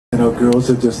and our girls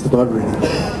are just about ready.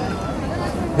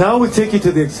 Now we take you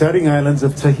to the exciting islands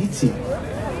of Tahiti.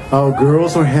 Our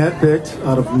girls were handpicked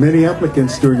out of many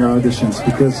applicants during our auditions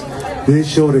because they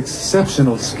showed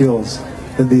exceptional skills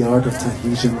in the art of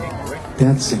Tahitian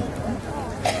dancing.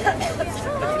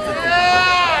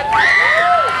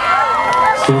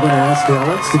 So we're going to ask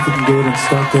Alex if we can go ahead and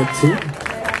start that too.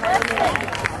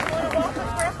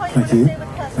 Thank you.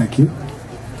 Thank you.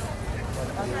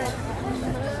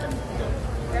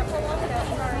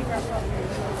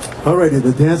 Alrighty,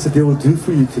 the dance that they will do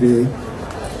for you today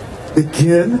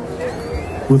begin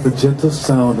with a gentle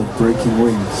sound of breaking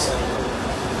wings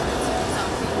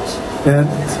and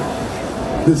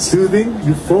the soothing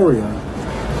euphoria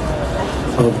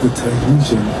of the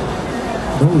Tahitian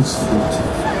nose flute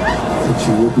that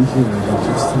you will be hearing in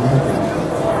just a little bit.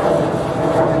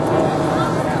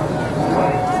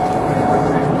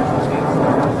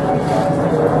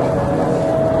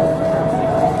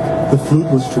 The flute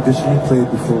was traditionally played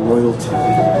before royalty.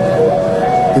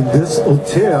 In this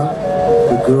Otea,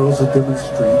 the girls will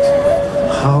demonstrate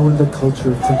how in the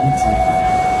culture of Tahiti,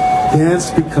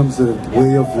 dance becomes a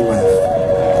way of life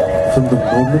from the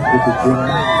moment they begin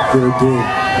their day.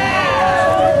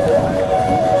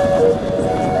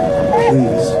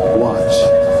 Please watch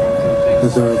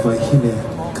as our vahine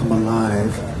come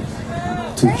alive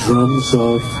to drums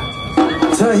of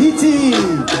Tahiti!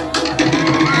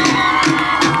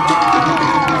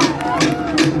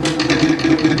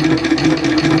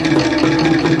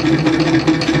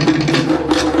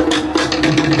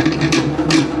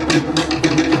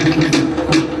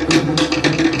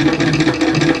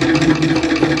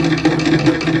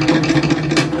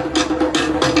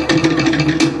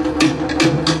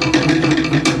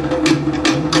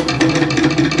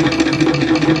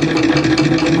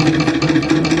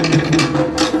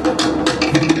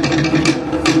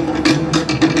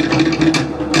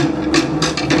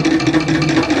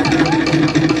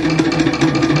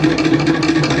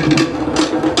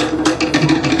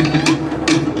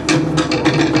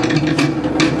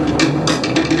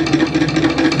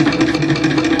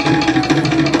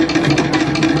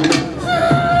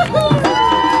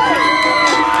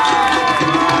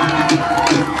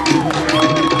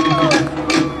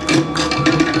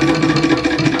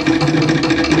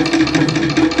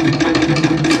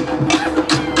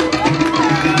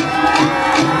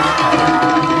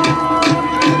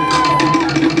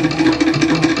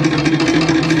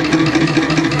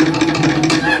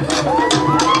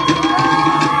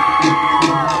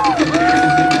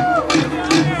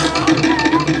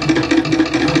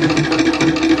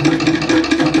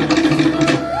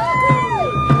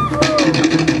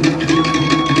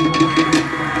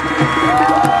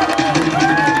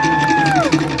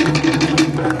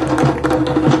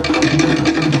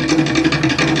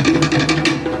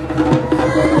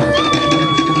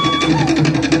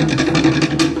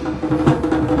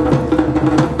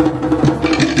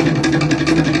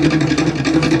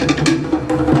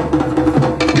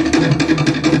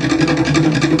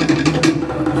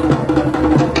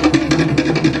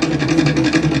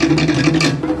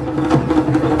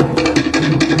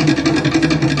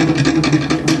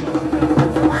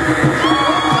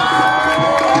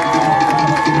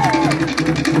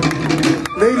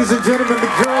 Ladies and gentlemen, the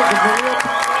girls of the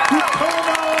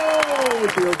Kupono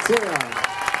with the Otea.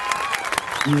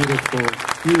 Beautiful,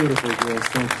 beautiful girls,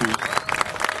 thank you.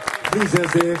 Please, as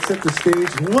they exit the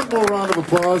stage, one more round of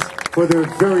applause for their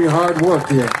very hard work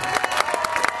here.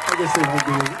 I guess they won't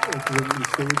be exiting the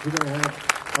stage. We're going to have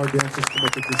our dancers come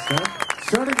up at this time.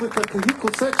 Starting with the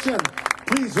vehicle section.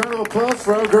 Please, round of applause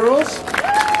for our girls.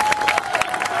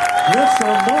 Next,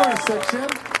 our Mori section.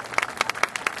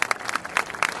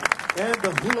 And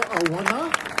the hula awana,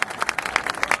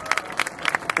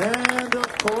 and of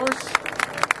course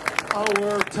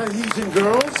our Tahitian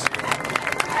girls.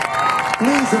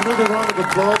 Please, another round of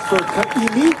applause for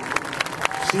Kaimi.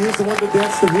 She is the one that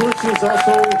danced the hula. She is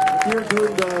also here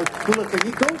doing the hula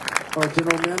kahiko, our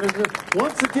general manager.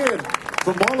 Once again,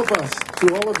 from all of us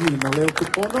to all of you, Naleo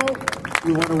Kupono,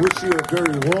 we want to wish you a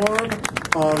very warm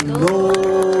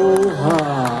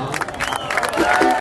aloha.